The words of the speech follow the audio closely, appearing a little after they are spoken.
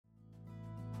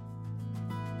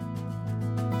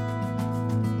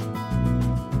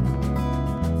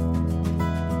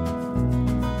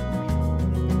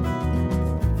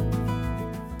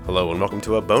Hello and welcome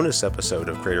to a bonus episode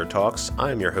of Creator Talks.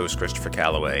 I'm your host, Christopher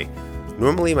Calloway.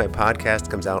 Normally my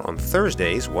podcast comes out on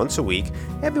Thursdays once a week.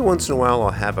 Every once in a while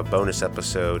I'll have a bonus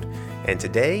episode, and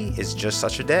today is just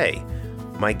such a day.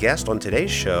 My guest on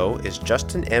today's show is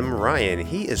Justin M. Ryan.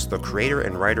 He is the creator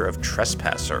and writer of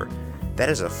Trespasser. That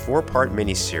is a 4-part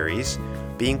miniseries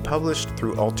being published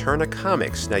through Alterna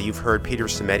Comics. Now you've heard Peter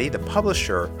Simeti, the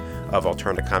publisher of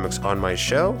Alterna Comics, on my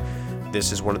show.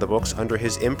 This is one of the books under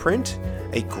his imprint,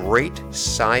 a great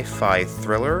sci-fi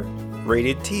thriller,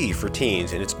 rated T for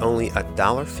teens, and it's only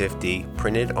 $1.50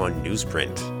 printed on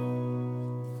newsprint.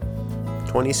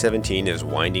 2017 is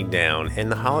winding down,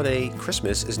 and the holiday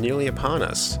Christmas is nearly upon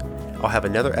us. I'll have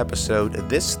another episode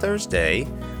this Thursday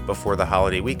before the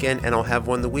holiday weekend, and I'll have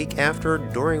one the week after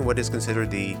during what is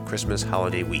considered the Christmas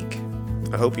holiday week.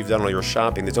 I hope you've done all your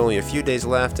shopping. There's only a few days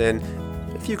left, and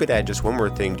if you could add just one more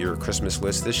thing to your Christmas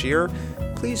list this year,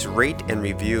 please rate and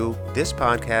review this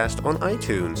podcast on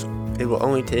iTunes. It will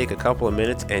only take a couple of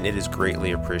minutes, and it is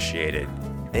greatly appreciated.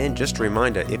 And just a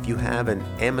reminder, if you have an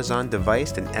Amazon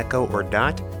device, an Echo or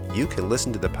Dot, you can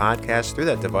listen to the podcast through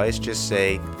that device. Just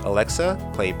say,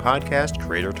 Alexa, play podcast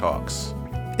Creator Talks.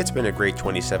 It's been a great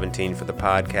 2017 for the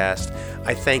podcast.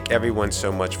 I thank everyone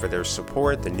so much for their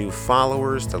support, the new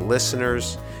followers, the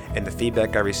listeners, and the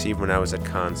feedback I received when I was at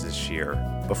cons this year.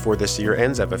 Before this year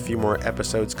ends, I have a few more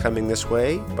episodes coming this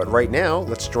way, but right now,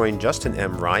 let's join Justin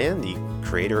M. Ryan, the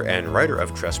creator and writer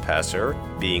of Trespasser,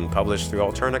 being published through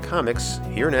Alterna Comics,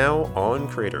 here now on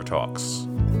Creator Talks.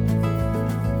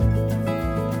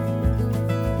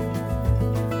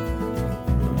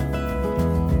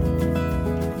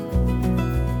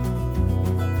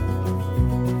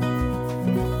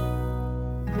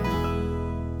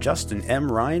 Justin M.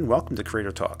 Ryan, welcome to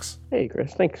Creator Talks. Hey,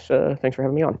 Chris. Thanks for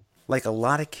having me on. Like a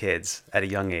lot of kids at a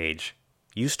young age,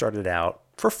 you started out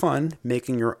for fun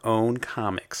making your own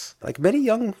comics. Like many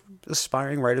young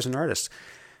aspiring writers and artists.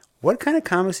 What kind of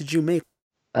comics did you make?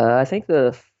 I think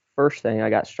the first thing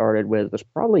I got started with was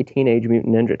probably Teenage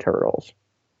Mutant Ninja Turtles.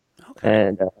 Okay.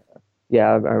 And I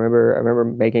remember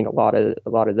making a lot of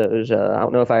those. I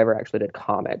don't know if I ever actually did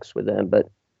comics with them,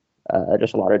 but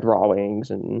just a lot of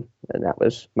drawings, and that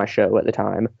was my show at the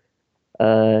time.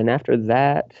 And after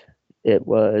that, it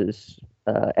was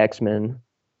X-Men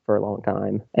for a long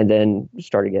time, and then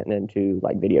started getting into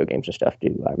like video games and stuff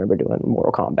too. I remember doing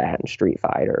Mortal Kombat and Street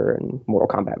Fighter and Mortal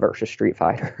Kombat versus Street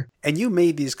Fighter. And you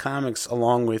made these comics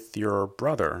along with your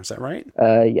brother, is that right?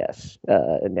 Yes,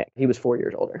 Nick. He was 4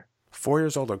 years older. 4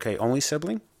 years old, okay. Only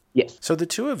sibling? Yes. So the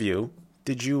two of you,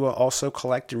 did you also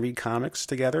collect and read comics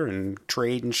together and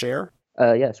trade and share?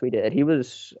 Yes, we did. He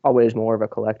was always more of a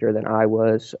collector than I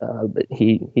was, but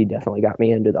he definitely got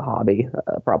me into the hobby.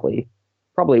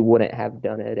 Probably wouldn't have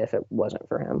done it if it wasn't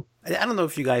for him. I don't know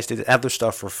if you guys did other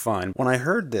stuff for fun. When I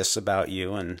heard this about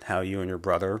you and how you and your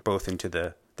brother both into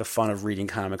the fun of reading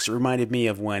comics, it reminded me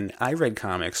of when I read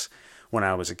comics when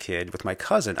I was a kid with my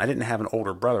cousin. I didn't have an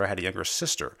older brother. I had a younger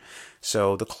sister.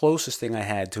 So the closest thing I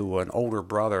had to an older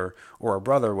brother or a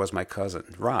brother was my cousin,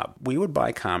 Rob. We would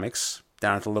buy comics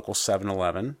down at the local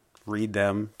 7-Eleven, read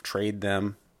them, trade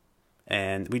them,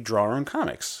 and we'd draw our own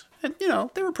comics. And,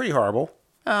 they were pretty horrible.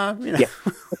 Yeah.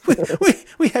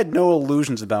 we had no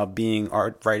illusions about being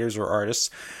art writers or artists,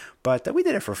 but we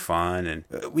did it for fun, and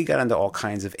we got into all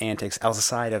kinds of antics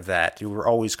outside of that. We were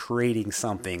always creating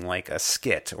something like a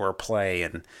skit or a play,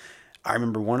 and I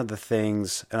remember one of the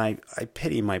things, and I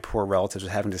pity my poor relatives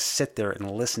with having to sit there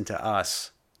and listen to us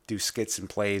do skits and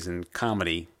plays and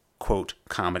comedy, quote,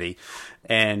 comedy.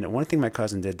 And one thing my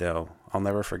cousin did, though, I'll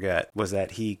never forget, was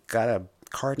that he got a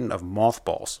carton of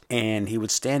mothballs, and he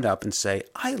would stand up and say,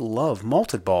 "I love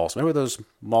malted balls." Remember those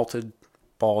malted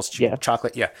balls, Yeah.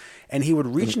 chocolate? Yeah. And he would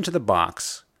reach into the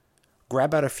box,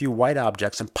 grab out a few white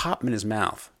objects, and pop them in his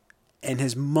mouth. And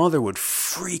his mother would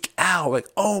freak out, like,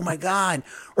 "Oh my God,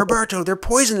 Roberto, they're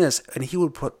poisonous." And he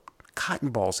would put cotton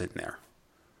balls in there.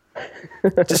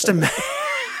 Just to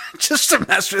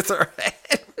mess with her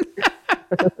head.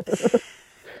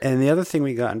 And the other thing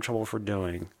we got in trouble for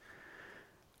doing,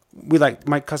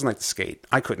 my cousin liked to skate.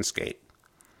 I couldn't skate.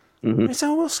 Mm-hmm. I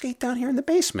said, we'll skate down here in the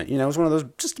basement. It was one of those,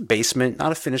 just a basement,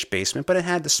 not a finished basement, but it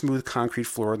had the smooth concrete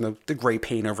floor and the gray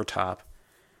paint over top.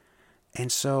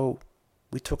 And so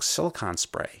we took silicone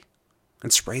spray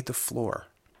and sprayed the floor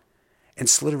and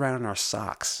slid around in our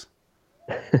socks.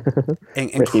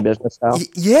 And risky business style?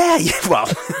 Yeah. Well,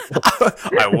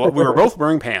 we were both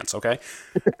wearing pants, okay?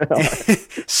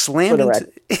 Slammed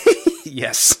into...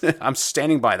 Yes, I'm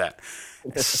standing by that.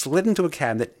 Slid into a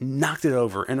cabinet, knocked it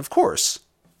over, and of course,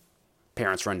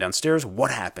 parents run downstairs.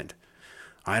 What happened?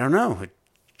 I don't know. It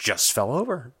just fell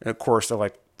over. And of course, they're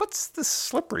like, what's this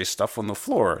slippery stuff on the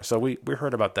floor? So we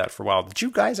heard about that for a while. Did you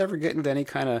guys ever get into any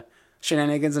kind of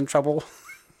shenanigans and trouble?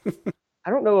 I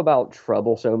don't know about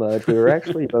trouble so much. We were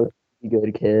actually both pretty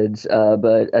good kids,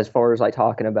 but as far as like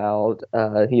talking about,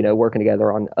 working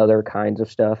together on other kinds of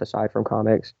stuff aside from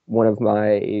comics, one of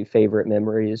my favorite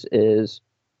memories is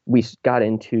got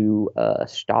into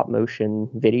stop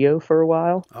motion video for a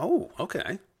while. Oh,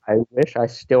 okay. I wish I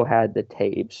still had the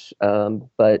tapes,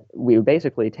 but we would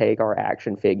basically take our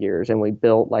action figures and we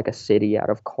built like a city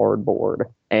out of cardboard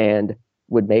and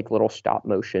would make little stop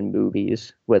motion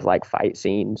movies with like fight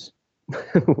scenes.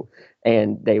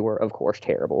 And they were, of course,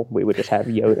 terrible. We would just have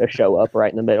Yoda show up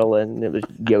right in the middle, and it was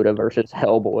Yoda versus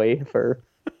Hellboy for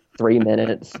 3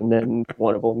 minutes, and then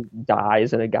one of them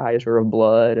dies in a geyser of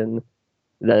blood, and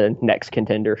the next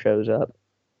contender shows up.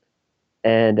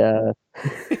 And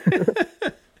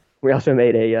we also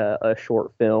made a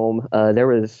short film. There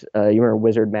was you remember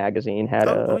Wizard Magazine had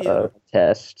yeah. a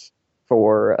test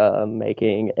for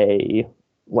making a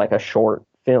short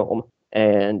film,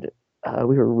 and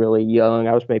we were really young.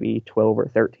 I was maybe 12 or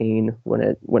 13 when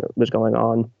it was going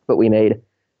on, but we made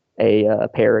a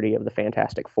parody of the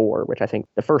Fantastic Four, which I think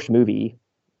the first movie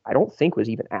I don't think was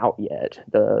even out yet,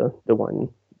 the one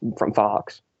from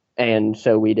Fox. And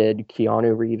so we did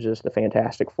Keanu Reeves as the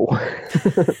Fantastic Four.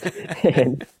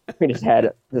 And we just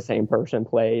had the same person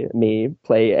play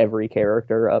every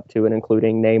character up to and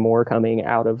including Namor coming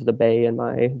out of the bay in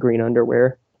my green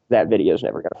underwear. That video is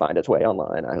never going to find its way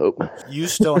online, I hope. You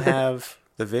still have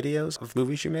the videos of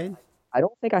movies you made? I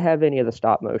don't think I have any of the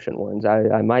stop motion ones.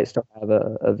 I might still have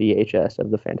a VHS of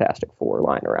the Fantastic Four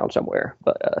lying around somewhere.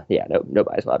 But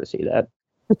nobody's allowed to see that.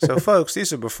 So, folks,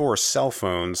 these are before cell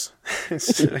phones,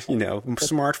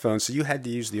 smartphones. So you had to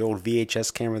use the old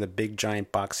VHS camera, the big,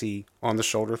 giant, boxy,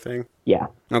 on-the-shoulder thing? Yeah.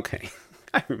 Okay.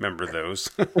 I remember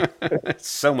those. It's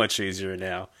so much easier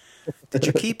now. Did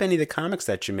you keep any of the comics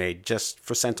that you made just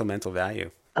for sentimental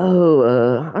value?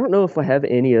 Oh, I don't know if I have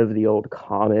any of the old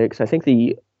comics. I think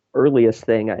the earliest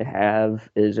thing I have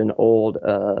is an old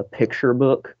picture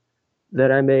book that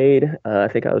I made. I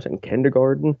think I was in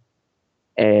kindergarten.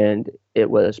 And it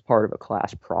was part of a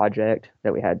class project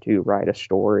that we had to write a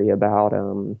story about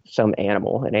some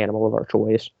animal, an animal of our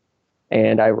choice.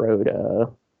 And I wrote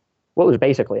what was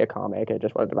basically a comic. It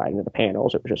just wasn't divided into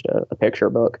panels. It was just a picture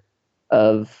book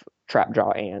of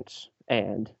trapjaw ants.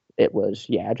 And it was,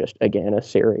 just, again, a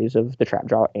series of the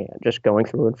trapjaw ant just going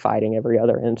through and fighting every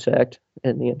other insect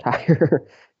in the entire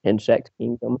insect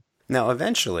kingdom. Now,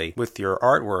 eventually, with your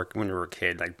artwork when you were a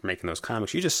kid, like making those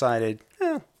comics, you decided,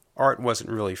 art wasn't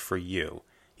really for you.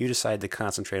 You decided to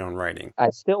concentrate on writing. I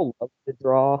still love to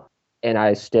draw, and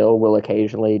I still will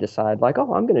occasionally decide, like,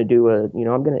 oh, I'm going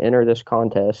to enter this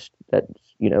contest that's,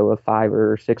 a 5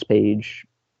 or 6 page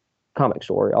comic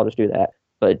story. I'll just do that.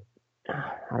 But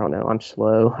I don't know. I'm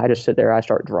slow. I just sit there, I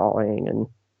start drawing, and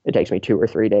it takes me 2 or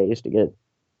 3 days to get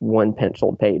one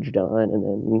penciled page done, and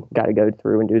then got to go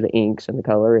through and do the inks and the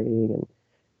coloring, and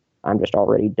I'm just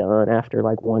already done after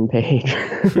like one page.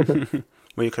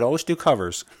 Well, you could always do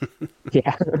covers.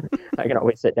 Yeah, I can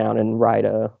always sit down and write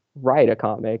a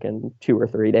comic in 2 or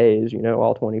 3 days,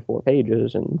 all 24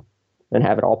 pages, and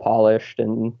have it all polished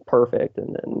and perfect,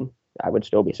 and then I would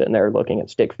still be sitting there looking at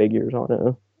stick figures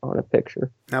on a picture.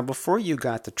 Now, before you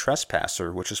got The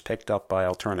Trespasser, which was picked up by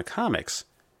Alterna Comics,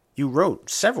 you wrote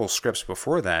several scripts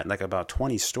before that, like about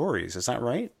 20 stories. Is that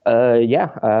right? Yeah.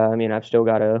 I've still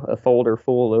got a folder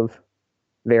full of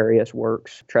various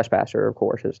works. Trespasser, of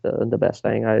course, is the best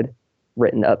thing I'd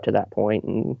written up to that point,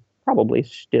 and probably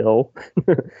still.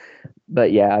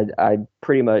 But yeah, I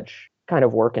pretty much kind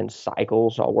of work in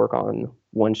cycles. I'll work on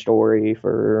one story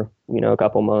for a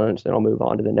couple months, then I'll move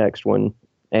on to the next one,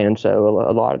 and so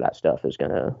a lot of that stuff is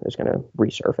gonna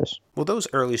resurface. Well, those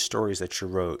early stories that you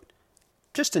wrote,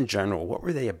 just in general, what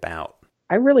were they about?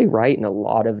 I really write in a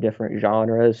lot of different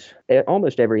genres.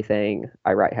 Almost everything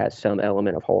I write has some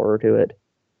element of horror to it.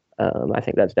 I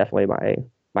think that's definitely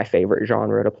my favorite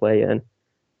genre to play in.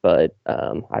 But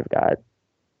I've got,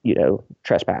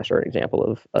 Trespasser, an example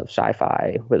of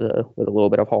sci-fi with a little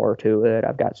bit of horror to it.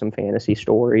 I've got some fantasy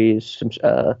stories.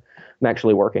 I'm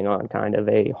actually working on kind of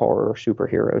a horror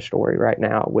superhero story right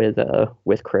now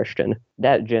with Christian.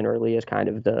 That generally is kind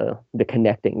of the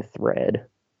connecting thread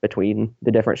between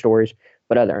the different stories.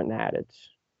 But other than that,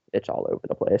 it's all over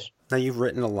the place. Now, you've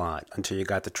written a lot until you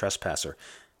got The Trespasser.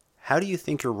 How do you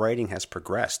think your writing has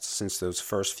progressed since those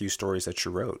first few stories that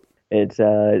you wrote? It's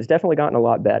definitely gotten a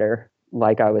lot better.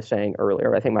 Like I was saying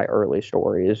earlier, I think my early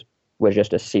stories was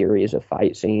just a series of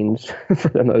fight scenes for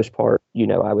the most part.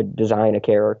 I would design a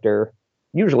character,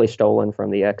 usually stolen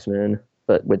from the X-Men,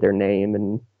 but with their name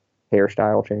and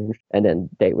hairstyle changed, and then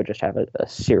they would just have a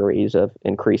series of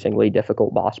increasingly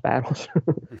difficult boss battles.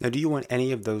 Now, do you want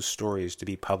any of those stories to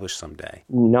be published someday?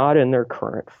 Not in their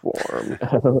current form.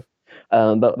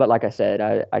 But like I said,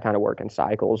 I kind of work in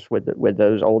cycles with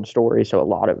those old stories. So a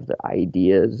lot of the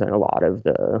ideas and a lot of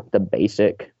the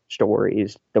basic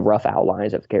stories, the rough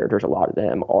outlines of the characters, a lot of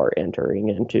them are entering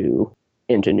into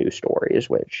new stories,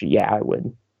 which I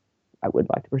would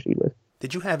like to proceed with.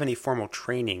 Did you have any formal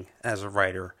training as a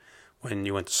writer when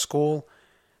you went to school,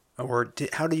 or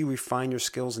how do you refine your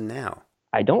skills now?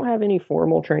 I don't have any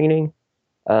formal training.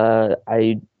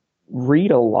 I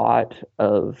read a lot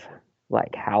of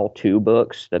like how-to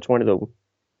books. That's one of the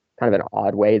kind of an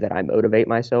odd way that I motivate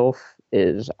myself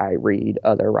is I read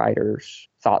other writers'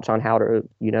 thoughts on how to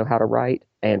write.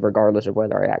 And regardless of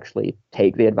whether I actually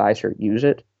take the advice or use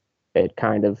it, it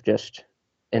kind of just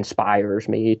inspires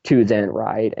me to then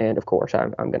write. And of course,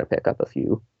 I'm going to pick up a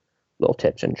few little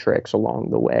tips and tricks along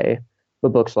the way.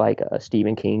 But books like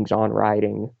Stephen King's On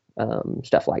Writing,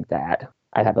 stuff like that.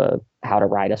 I have a How to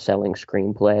Write a Selling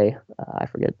Screenplay. I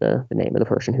forget the name of the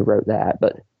person who wrote that,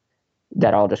 but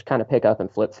that I'll just kind of pick up and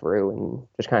flip through and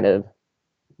just kind of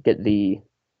get the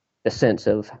sense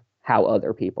of how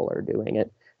other people are doing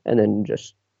it, and then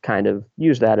just kind of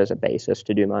use that as a basis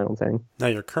to do my own thing. Now,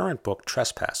 your current book,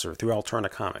 Trespasser, through Alterna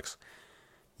Comics,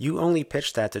 you only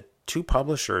pitched that to 2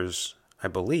 publishers, I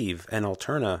believe, and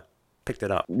Alterna picked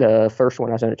it up. The first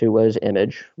one I sent it to was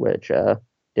Image, which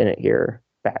didn't hear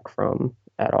back from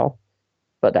at all,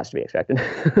 but that's to be expected.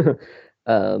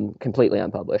 Completely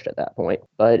unpublished at that point,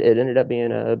 but it ended up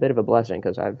being a bit of a blessing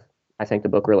because I think the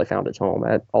book really found its home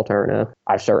at Alterna.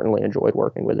 I've certainly enjoyed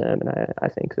working with them, and I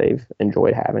think they've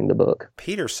enjoyed having the book.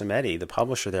 Peter Simeti, the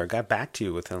publisher there, got back to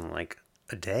you within like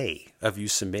a day of you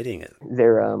submitting it.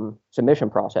 Their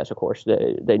submission process, of course,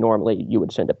 they normally, you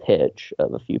would send a pitch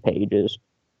of a few pages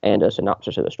and a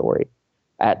synopsis of the story.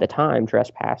 At the time,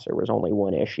 Trespasser was only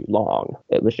 1 issue long.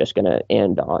 It was just going to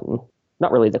end on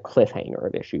not really the cliffhanger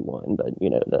of issue 1, but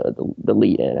the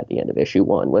lead in at the end of issue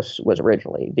 1 was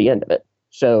originally the end of it.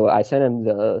 So I sent him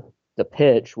the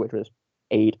pitch, which was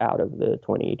 8 out of the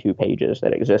 22 pages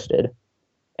that existed,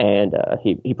 and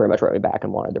he pretty much wrote me back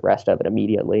and wanted the rest of it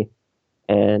immediately.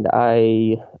 And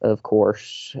I, of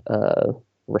course,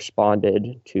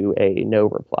 responded to a no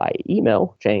reply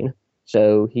email chain.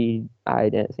 So I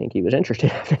didn't think he was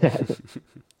interested after that.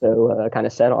 So I kind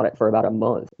of sat on it for about a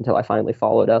month until I finally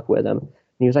followed up with him. And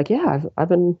he was like, yeah, I've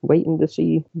been waiting to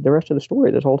see the rest of the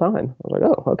story this whole time. I was like,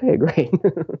 oh, okay, great.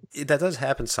 That does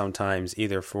happen sometimes,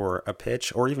 either for a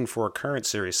pitch or even for a current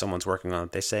series someone's working on.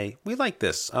 They say, we like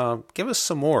this, give us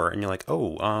some more. And you're like,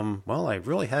 oh, well, I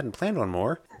really hadn't planned on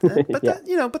more. But,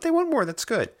 yeah. But they want more. That's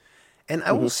good. And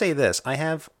I will say this. I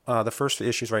have the first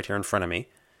issues right here in front of me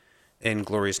in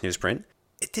glorious newsprint.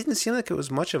 It didn't seem like it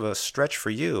was much of a stretch for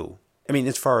you. I mean,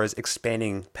 as far as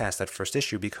expanding past that first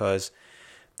issue, because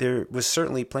there was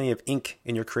certainly plenty of ink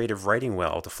in your creative writing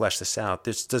well to flesh this out.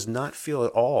 This does not feel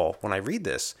at all, when I read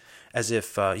this, as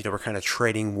if we're kind of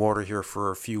treading water here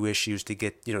for a few issues to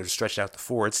get, to stretch it out to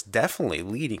 4. It's definitely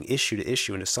leading issue to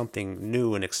issue into something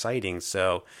new and exciting.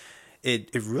 So it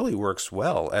really works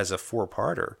well as a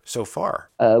 4-parter so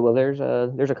far. Well, there's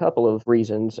a couple of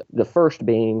reasons. The first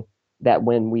being that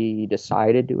when we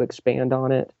decided to expand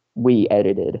on it, we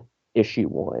edited issue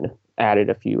 1, added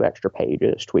a few extra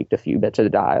pages, tweaked a few bits of the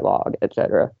dialogue,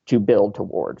 etc., to build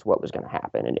towards what was going to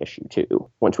happen in issue 2.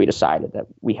 Once we decided that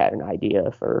we had an idea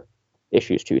for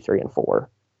issues 2, 3, and 4,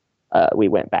 we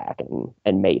went back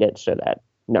and made it so that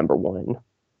number 1,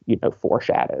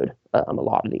 foreshadowed a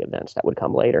lot of the events that would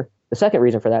come later. The second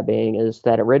reason for that being is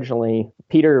that originally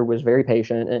Peter was very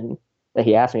patient and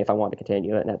he asked me if I wanted to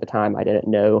continue it, and at the time I didn't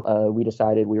know. We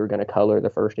decided we were going to color the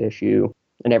first issue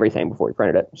and everything before we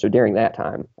printed it. So during that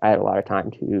time, I had a lot of time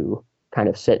to kind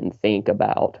of sit and think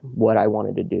about what I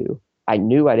wanted to do. I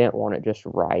knew I didn't want to just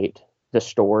write the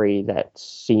story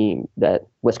that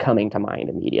was coming to mind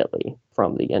immediately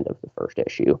from the end of the first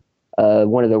issue.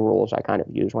 One of the rules I kind of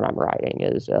use when I'm writing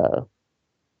is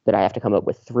that I have to come up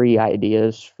with 3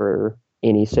 ideas for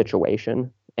any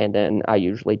situation. And then I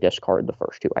usually discard the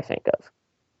first 2 I think of,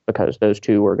 because those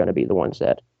 2 are going to be the ones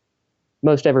that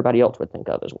most everybody else would think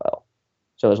of as well.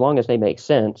 So as long as they make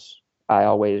sense, I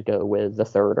always go with the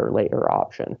 3rd or later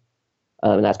option.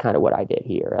 And that's kind of what I did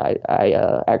here.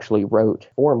 I actually wrote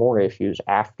 4 more issues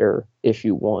after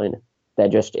issue 1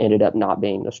 that just ended up not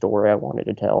being the story I wanted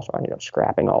to tell. So I ended up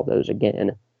scrapping all those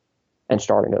again and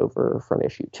starting over from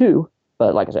issue 2.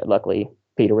 But like I said, luckily,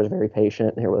 Peter was very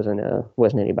patient. There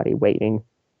wasn't anybody waiting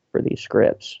for these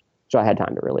scripts. So I had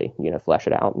time to really, flesh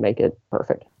it out and make it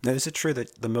perfect. Now, is it true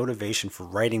that the motivation for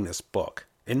writing this book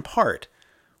in part,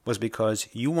 was because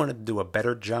you wanted to do a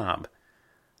better job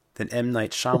than M.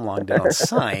 Night Shyamalan did on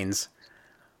Signs.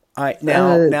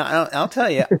 Now, I'll tell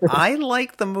you, I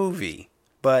like the movie,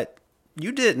 but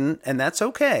you didn't, and that's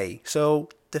okay. So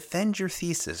defend your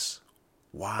thesis.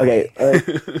 Why? Okay,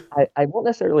 I won't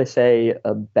necessarily say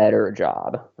a better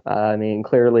job. I mean,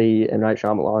 clearly, M. Night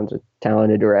Shyamalan's a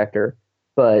talented director,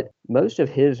 but most of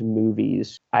his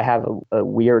movies I have a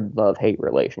weird love-hate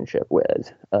relationship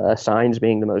with. Signs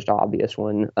being the most obvious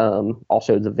one.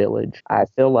 Also, The Village. I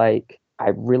feel like I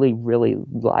really, really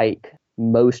like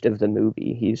most of the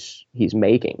movie he's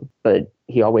making, but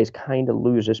he always kind of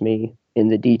loses me in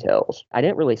the details. I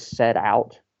didn't really set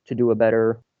out to do a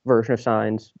better version of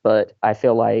Signs, but I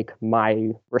feel like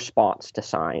my response to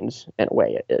Signs, in a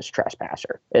way, is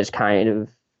Trespasser. Is kind of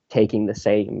taking the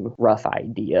same rough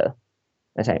idea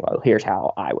and saying, well, here's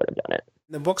how I would have done it.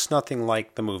 The book's nothing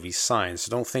like the movie Signs, so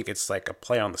don't think it's like a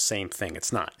play on the same thing.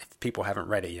 It's not, if people haven't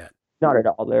read it yet. Not at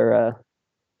all.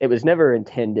 It was never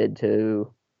intended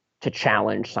to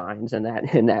challenge Signs in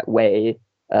that way.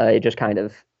 It just kind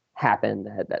of happened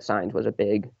that Signs was a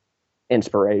big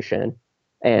inspiration,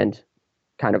 and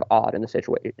kind of odd in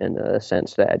the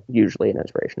sense that usually an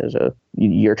inspiration is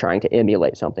you're trying to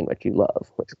emulate something that you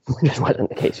love, which just wasn't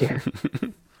the case here.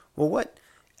 Well, what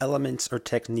elements or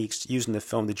techniques used in the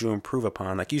film did you improve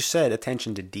upon? Like you said,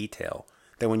 attention to detail.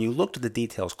 That when you looked at the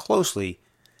details closely,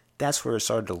 that's where it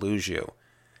started to lose you.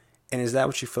 And is that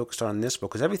what you focused on in this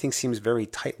book? Because everything seems very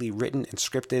tightly written and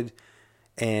scripted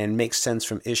and makes sense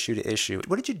from issue to issue.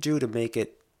 What did you do to make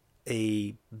it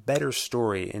a better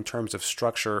story in terms of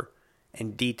structure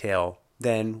and detail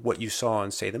than what you saw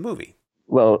in, say, the movie?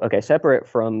 Well, okay, separate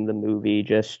from the movie,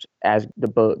 just as the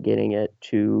book getting it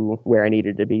to where I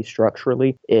needed to be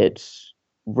structurally, it's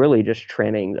really just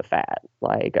trimming the fat.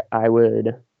 Like, I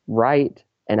would write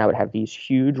and I would have these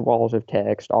huge walls of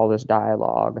text, all this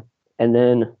dialogue, and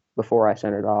then before I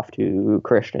sent it off to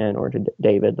Christian or to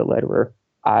David, the letterer,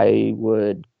 I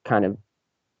would kind of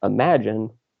imagine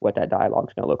what that dialogue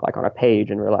is going to look like on a page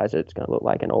and realize it's going to look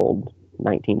like an old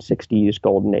 1960s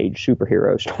golden age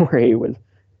superhero story with,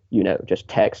 just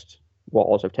text,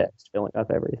 walls of text filling up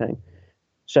everything.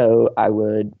 So I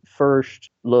would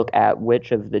first look at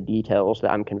which of the details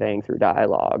that I'm conveying through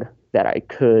dialogue that I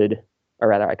could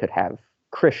have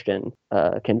Christian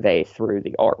convey through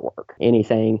the artwork.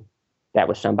 Anything that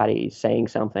was somebody saying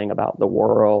something about the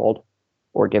world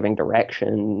or giving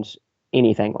directions,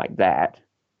 anything like that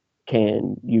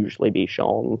can usually be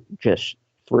shown just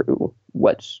through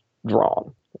what's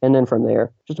drawn. And then from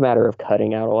there, just a matter of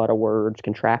cutting out a lot of words,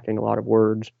 contracting a lot of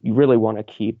words. You really want to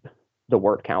keep the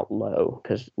word count low,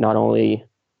 because not only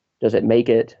does it make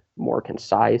it more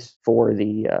concise for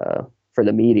the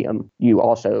medium, you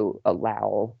also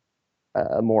allow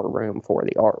more room for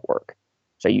the artwork,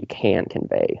 so you can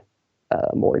convey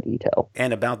more detail.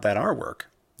 And about that artwork,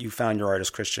 you found your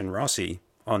artist Christian Rossi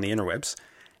on the interwebs,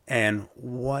 and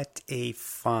what a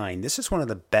find. This is one of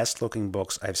the best looking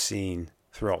books I've seen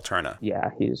through Alterna. Yeah,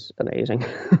 he's amazing.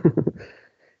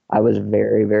 I was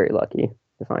very, very lucky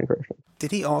to find Christian.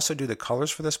 Did he also do the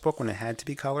colors for this book when it had to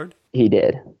be colored? He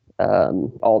did.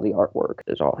 All the artwork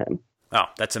is all him. Oh,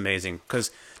 that's amazing. Because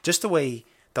just the way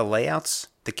the layouts,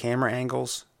 the camera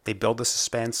angles, they build the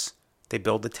suspense, they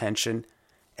build the tension,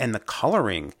 and the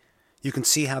coloring, you can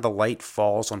see how the light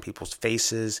falls on people's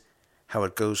faces, how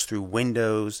it goes through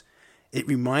windows. It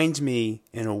reminds me,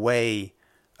 in a way,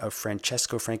 of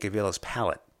Francesco Francavilla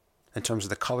palette in terms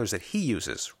of the colors that he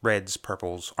uses, reds,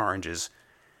 purples, oranges,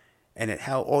 and it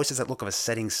always has that look of a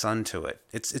setting sun to it.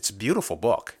 It's a beautiful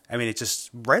book. I mean, it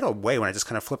just, right away when I just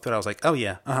kind of flipped it, I was like, oh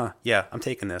yeah, I'm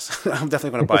taking this. I'm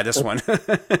definitely going to buy this one.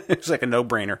 It's like a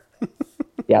no-brainer.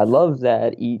 Yeah, I love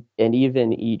that. And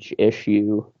even each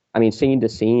issue, I mean, scene to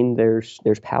scene, there's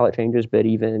palette changes, but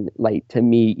even, like, to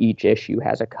me, each issue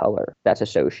has a color that's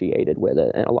associated with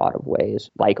it in a lot of ways,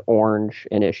 like orange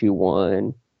in issue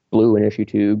 1, blue in issue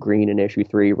 2, green in issue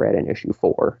 3, red in issue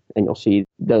 4. And you'll see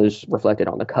those reflected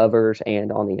on the covers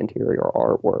and on the interior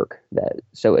artwork.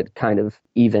 So it kind of,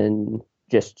 even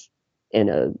just in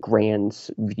a grand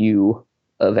view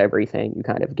of everything, you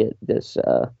kind of get this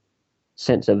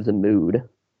sense of the mood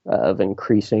of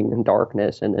increasing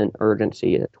darkness and then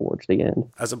urgency towards the end.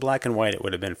 As a black and white, it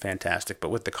would have been fantastic, but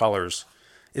with the colors,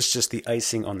 it's just the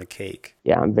icing on the cake.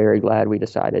 Yeah, I'm very glad we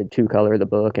decided to color the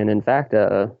book. And in fact,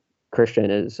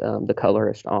 Christian is the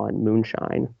colorist on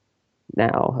Moonshine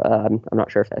now. I'm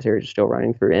not sure if that series is still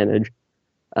running through Image.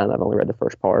 I've only read the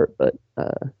first part, but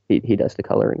he does the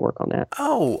coloring work on that.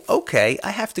 Oh, okay. I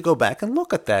have to go back and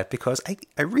look at that because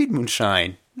I read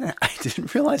Moonshine. I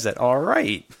didn't realize that. All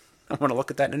right. I want to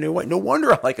look at that in a new way. No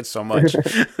wonder I like it so much.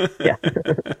 Yeah.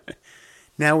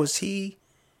 Now, was he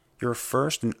your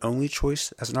first and only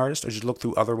choice as an artist, or did you look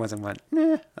through other ones and went,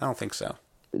 I don't think so?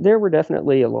 There were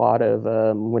definitely a lot of,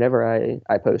 whenever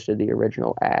I posted the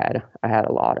original ad, I had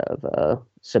a lot of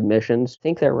submissions. I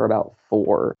think there were about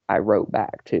 4 I wrote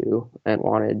back to and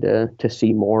wanted to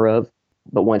see more of.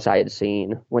 But once I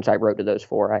wrote to those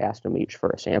 4, I asked them each for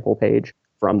a sample page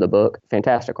from the book.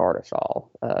 Fantastic artists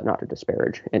all, not to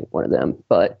disparage any one of them.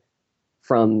 But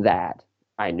from that,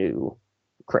 I knew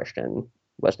Christian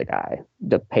was the guy.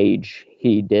 The page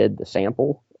he did the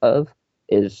sample of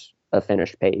is a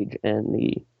finished page in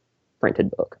the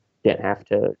printed book. Didn't have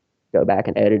to go back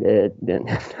and edit it. Didn't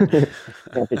have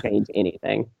to change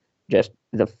anything. Just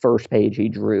the first page he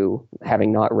drew,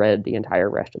 having not read the entire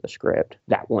rest of the script,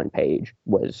 that one page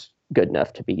was good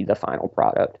enough to be the final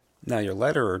product. Now, your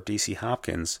letterer, DC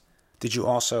Hopkins, did you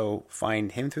also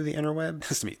find him through the interweb?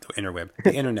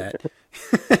 The internet.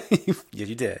 Yeah,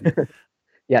 you did.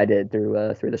 Yeah, I did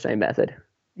through the same method.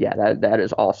 Yeah, that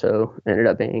is also ended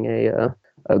up being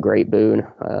a great boon,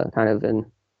 kind of an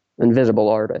invisible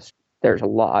artist. There's a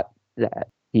lot that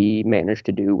he managed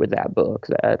to do with that book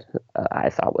that I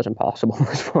thought was impossible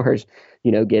as far as,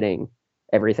 getting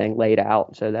everything laid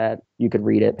out so that you could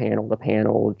read it panel to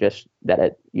panel, just that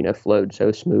it, flowed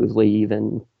so smoothly.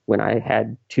 Even when I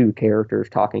had 2 characters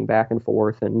talking back and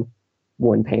forth in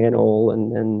one panel,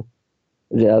 and then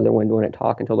the other one wouldn't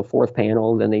talk until the 4th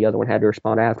panel, then the other one had to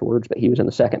respond afterwards, but he was in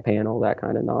the 2nd panel, that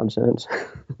kind of nonsense.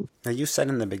 Now, you said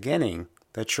in the beginning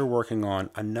that you're working on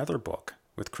another book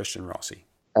with Christian Rossi.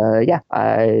 Yeah,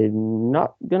 I'm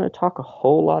not going to talk a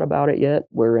whole lot about it yet.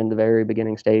 We're in the very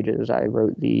beginning stages. I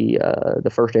wrote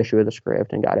the first issue of the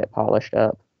script and got it polished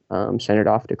up, sent it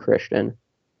off to Christian.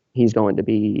 He's going to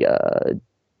be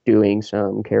doing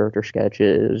some character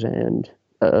sketches and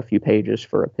a few pages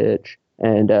for a pitch.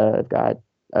 And I've got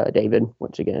David,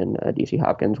 once again, DC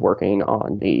Hopkins, working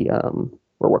on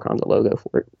we're working on the logo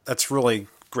for it. That's really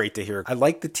great to hear. I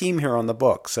like the team here on the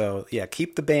book. So yeah,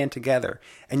 keep the band together.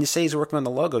 And you say he's working on the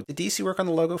logo. Did DC work on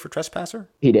the logo for Trespasser?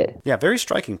 He did. Yeah, very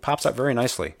striking. Pops up very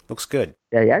nicely. Looks good.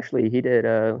 Yeah, he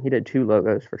did 2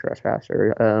 logos for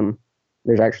Trespasser.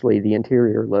 There's actually the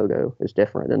interior logo is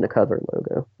different than the cover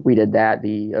logo. We did that.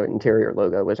 The interior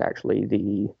logo was actually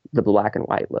the black and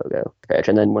white logo.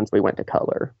 And then once we went to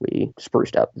color, we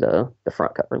spruced up the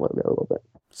front cover logo a little bit.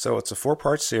 So it's a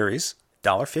 4-part series,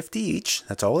 $1.50 each.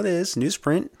 That's all it is.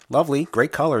 Newsprint. Lovely.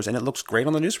 Great colors. And it looks great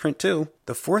on the newsprint too.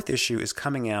 The 4th issue is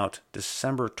coming out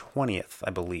December 20th, I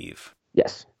believe.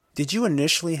 Yes. Did you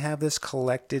initially have this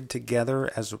collected together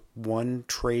as one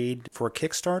trade for a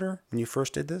Kickstarter when you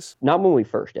first did this? Not when we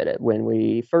first did it. When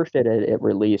we first did it, it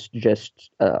released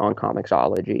just on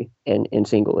Comixology in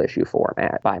single issue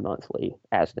format bi-monthly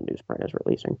as the newsprint is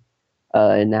releasing.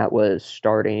 And that was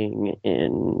starting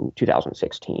in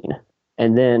 2016.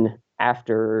 And then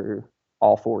after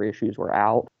all 4 issues were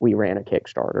out, we ran a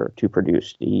Kickstarter to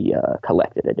produce the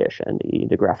collected edition,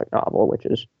 the graphic novel, which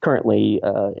is currently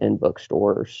in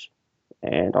bookstores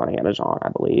and on Amazon, I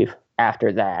believe.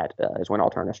 After that is when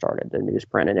Alterna started the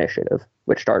newsprint initiative,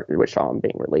 which saw them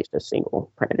being released as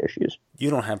single printed issues.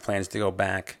 You don't have plans to go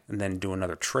back and then do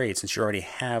another trade since you already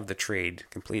have the trade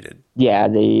completed. Yeah,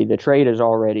 the trade is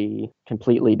already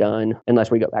completely done,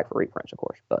 unless we go back for reprints, of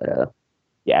course. But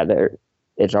yeah,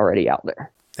 it's already out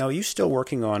there. Now, are you still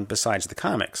working on, besides the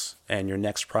comics, and your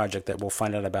next project that we'll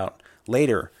find out about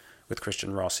later with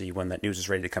Christian Rossi when that news is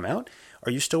ready to come out,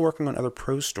 are you still working on other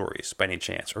prose stories by any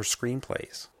chance, or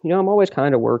screenplays? I'm always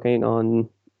kind of working on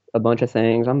a bunch of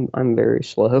things. I'm very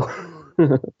slow.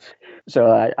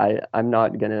 So I'm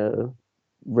not going to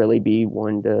really be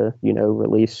one to,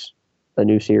 release a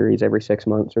new series every 6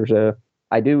 months or so.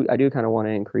 I do kind of want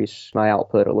to increase my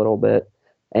output a little bit.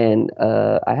 And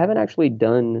I haven't actually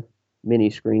done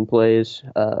many screenplays,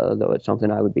 though it's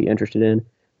something I would be interested in.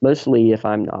 Mostly if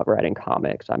I'm not writing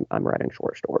comics, I'm writing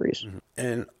short stories. Mm-hmm.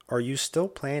 And are you still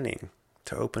planning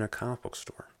to open a comic book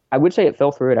store? I would say it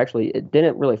fell through. It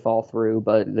didn't really fall through,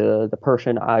 but the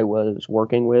person I was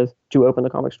working with to open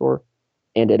the comic store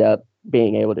ended up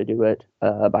being able to do it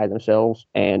by themselves,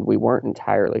 and we weren't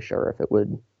entirely sure if it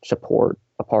would support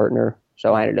a partner.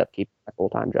 So I ended up keeping my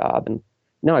full-time job, and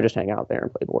now I just hang out there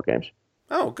and play board games.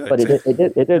 Oh, good. But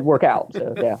it did work out.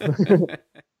 So yeah,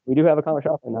 we do have a comic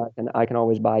shop, and I can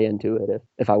always buy into it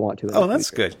if I want to. Oh, that's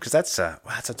good, because that's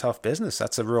a tough business.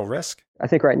 That's a real risk. I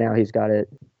think right now he's got it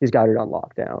on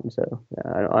lockdown. So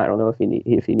I don't know if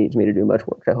he needs me to do much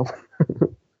work to help.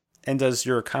 And does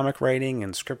your comic writing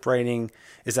and script writing,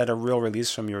 is that a real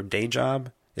release from your day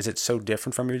job? Is it so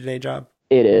different from your day job?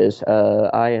 It is.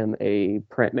 I am a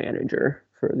print manager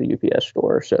for the UPS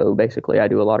store. So basically, I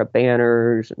do a lot of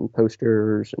banners and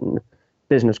posters and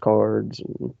business cards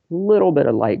and a little bit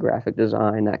of light graphic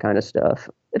design, that kind of stuff.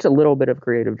 It's a little bit of a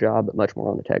creative job, but much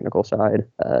more on the technical side.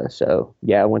 So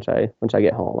yeah, once I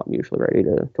get home, I'm usually ready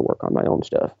to work on my own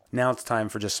stuff. Now it's time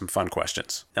for just some fun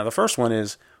questions. Now the first one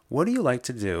is, what do you like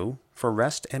to do for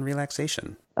rest and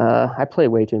relaxation? I play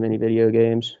way too many video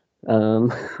games.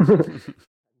 Trying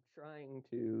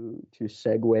to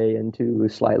segue into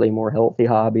slightly more healthy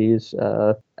hobbies.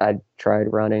 I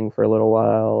tried running for a little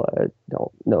while. I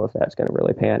don't know if that's going to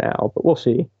really pan out, but we'll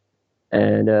see.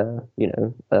 And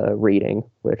reading,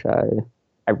 which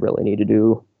I really need to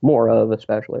do more of,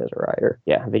 especially as a writer.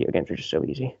 Yeah, video games are just so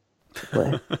easy to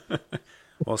play.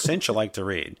 Well, since you like to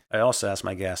read, I also asked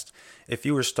my guest, if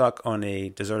you were stuck on a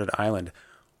deserted island,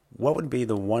 what would be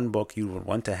the one book you would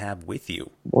want to have with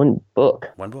you? One book?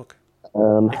 One book.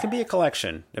 It can be a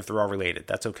collection if they're all related.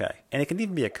 That's okay. And it can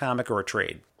even be a comic or a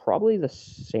trade. Probably the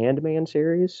Sandman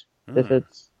series, if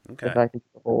I can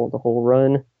do the whole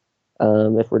run.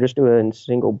 If we're just doing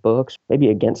single books, maybe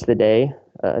Against the Day,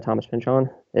 Thomas Pynchon.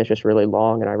 It's just really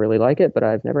long, and I really like it, but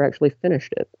I've never actually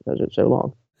finished it because it's so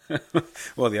long.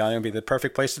 Well, the island would be the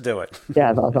perfect place to do it.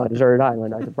 Yeah, if I was on a deserted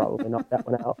island, I could probably knock that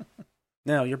one out.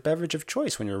 Now, your beverage of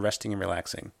choice when you're resting and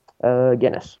relaxing?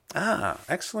 Guinness. Ah,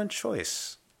 excellent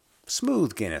choice.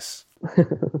 Smooth Guinness.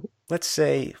 Let's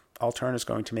say Alterna is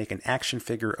going to make an action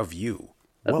figure of you.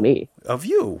 Me? Of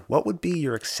you. What would be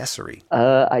your accessory?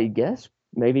 I guess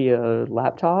maybe a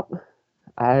laptop.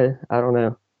 I don't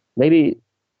know. Maybe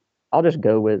I'll just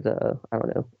go with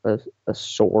a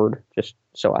sword, just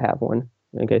so I have one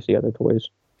in case the other toys.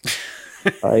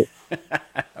 Right.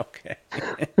 Okay.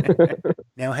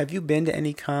 Now, have you been to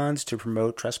any cons to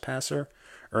promote Trespasser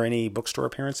or any bookstore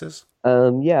appearances?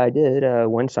 Yeah, I did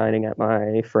one signing at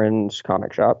my friend's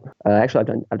comic shop.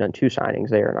 Actually, I've done two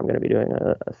signings there, and I'm going to be doing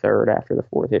a third after the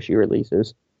fourth issue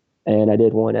releases. And I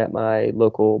did one at my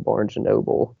local Barnes &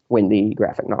 Noble when the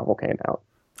graphic novel came out.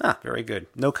 Ah, very good.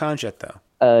 No cons yet,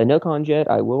 though. No cons yet.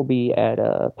 I will be at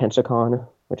Pensacon,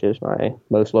 which is my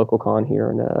most local con here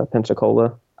in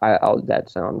Pensacola.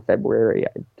 That's on February.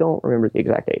 I don't remember the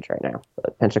exact dates right now,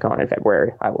 but Pensacon in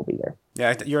February, I will be there.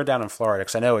 Yeah, you're down in Florida,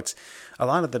 because I know it's a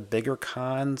lot of the bigger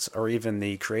cons or even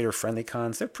the creator-friendly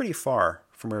cons, they're pretty far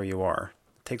from where you are.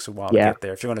 It takes a while to get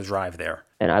there if you're going to drive there.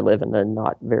 And I live in the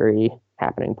not very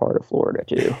happening part of Florida,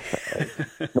 too.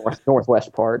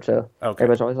 Northwest part. So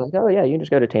everybody's always like, oh, yeah, you can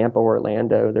just go to Tampa or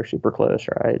Orlando. They're super close,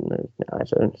 right? And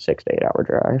it's a 6 to 8 hour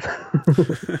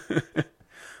drive.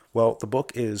 Well, the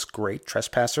book is great,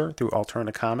 Trespasser, through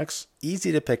Alterna Comics.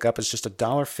 Easy to pick up. It's just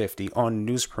 $1.50 on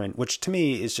newsprint, which to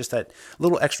me is just that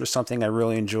little extra something I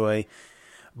really enjoy.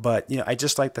 But, I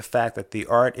just like the fact that the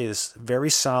art is very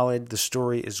solid. The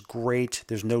story is great.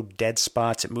 There's no dead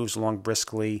spots. It moves along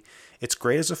briskly. It's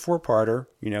great as a four-parter.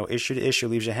 Issue to issue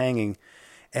leaves you hanging.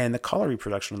 And the color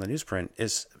reproduction on the newsprint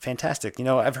is fantastic.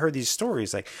 I've heard these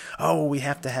stories like, oh, we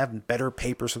have to have better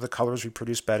paper so the colors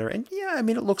reproduce better. And yeah,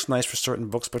 it looks nice for certain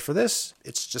books, but for this,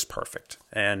 it's just perfect.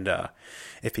 And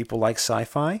if people like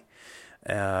sci-fi,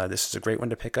 this is a great one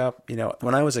to pick up.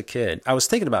 When I was a kid, I was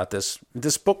thinking about this.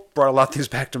 This book brought a lot of things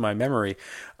back to my memory.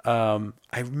 I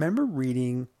remember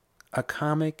reading a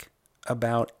comic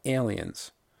about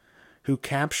aliens who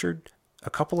captured a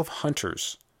couple of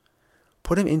hunters,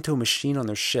 put them into a machine on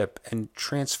their ship, and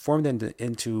transformed them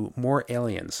into more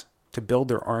aliens to build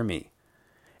their army.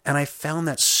 And I found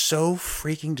that so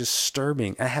freaking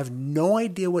disturbing. I have no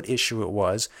idea what issue it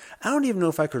was. I don't even know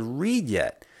if I could read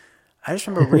yet. I just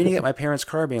remember reading it at my parents'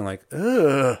 car being like,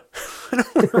 ugh, I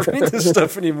don't want to read this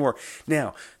stuff anymore.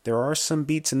 Now, there are some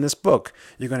beats in this book.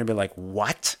 You're going to be like,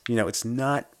 what? It's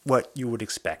not what you would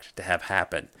expect to have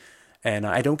happen. And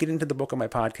I don't get into the book on my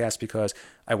podcast because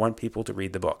I want people to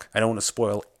read the book. I don't want to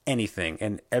spoil anything.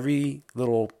 And every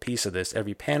little piece of this,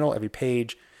 every panel, every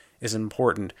page is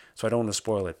important. So I don't want to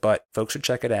spoil it. But folks should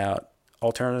check it out.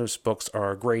 Alternatives books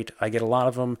are great. I get a lot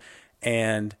of them.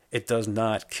 And it does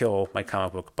not kill my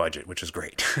comic book budget, which is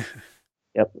great.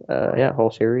 Yep.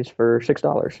 Whole series for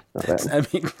 $6.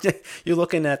 Not bad. You're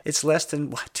looking at, it's less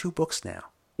than 2 books now.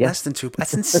 Yeah. Less than 2.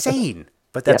 That's insane.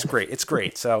 But that's great. It's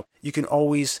great. So you can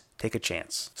always take a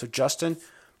chance. So Justin,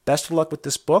 best of luck with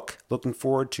this book. Looking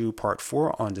forward to part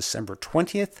 4 on December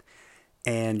 20th.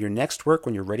 And your next work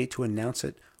when you're ready to announce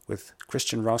it with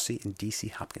Christian Rossi and DC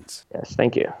Hopkins. Yes,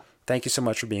 thank you. Thank you so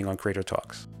much for being on Creator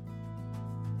Talks.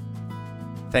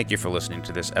 Thank you for listening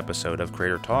to this episode of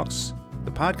Creator Talks.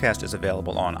 The podcast is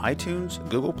available on iTunes,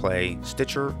 Google Play,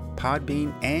 Stitcher,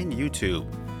 Podbean, and YouTube.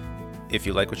 If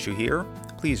you like what you hear,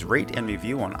 please rate and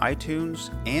review on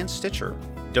iTunes and Stitcher.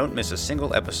 Don't miss a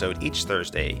single episode each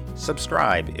Thursday.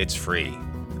 Subscribe, it's free.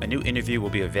 A new interview will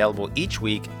be available each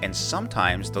week, and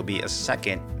sometimes there'll be a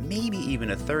second, maybe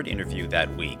even a third interview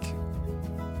that week.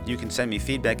 You can send me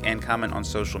feedback and comment on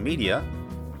social media.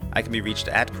 I can be reached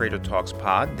at Creator Talks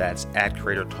Pod, that's at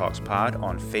Creator Talks Pod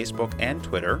on Facebook and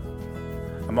Twitter.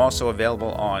 I'm also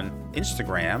available on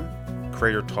Instagram,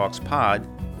 Creator Talks Pod.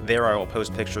 There I will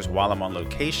post pictures while I'm on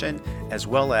location, as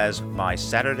well as my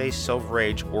Saturday Silver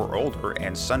Age or older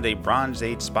and Sunday Bronze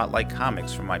Age Spotlight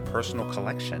comics from my personal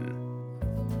collection.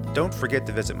 Don't forget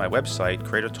to visit my website,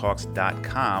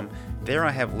 CreatorTalks.com. There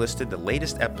I have listed the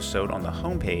latest episode on the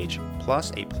homepage,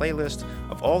 plus a playlist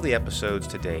of all the episodes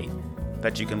to date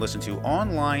that you can listen to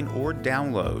online or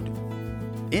download.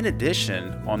 In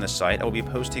addition, on the site I will be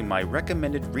posting my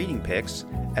recommended reading picks,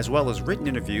 as well as written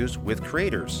interviews with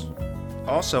creators.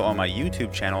 Also on my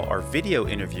YouTube channel are video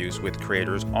interviews with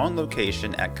creators on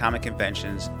location at comic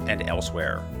conventions and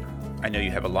elsewhere. I know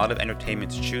you have a lot of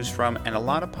entertainment to choose from and a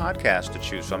lot of podcasts to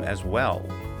choose from as well.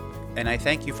 And I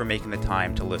thank you for making the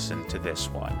time to listen to this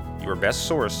one, your best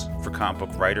source for comic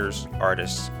book writers,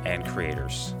 artists, and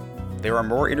creators. There are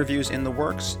more interviews in the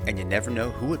works, and you never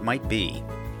know who it might be.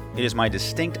 It is my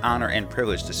distinct honor and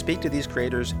privilege to speak to these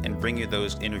creators and bring you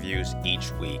those interviews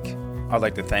each week. I'd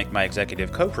like to thank my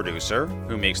executive co-producer,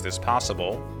 who makes this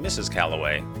possible, Mrs.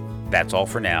 Calloway. That's all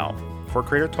for now. For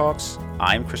Creator Talks,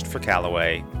 I'm Christopher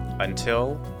Calloway.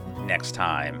 Until next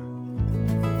time.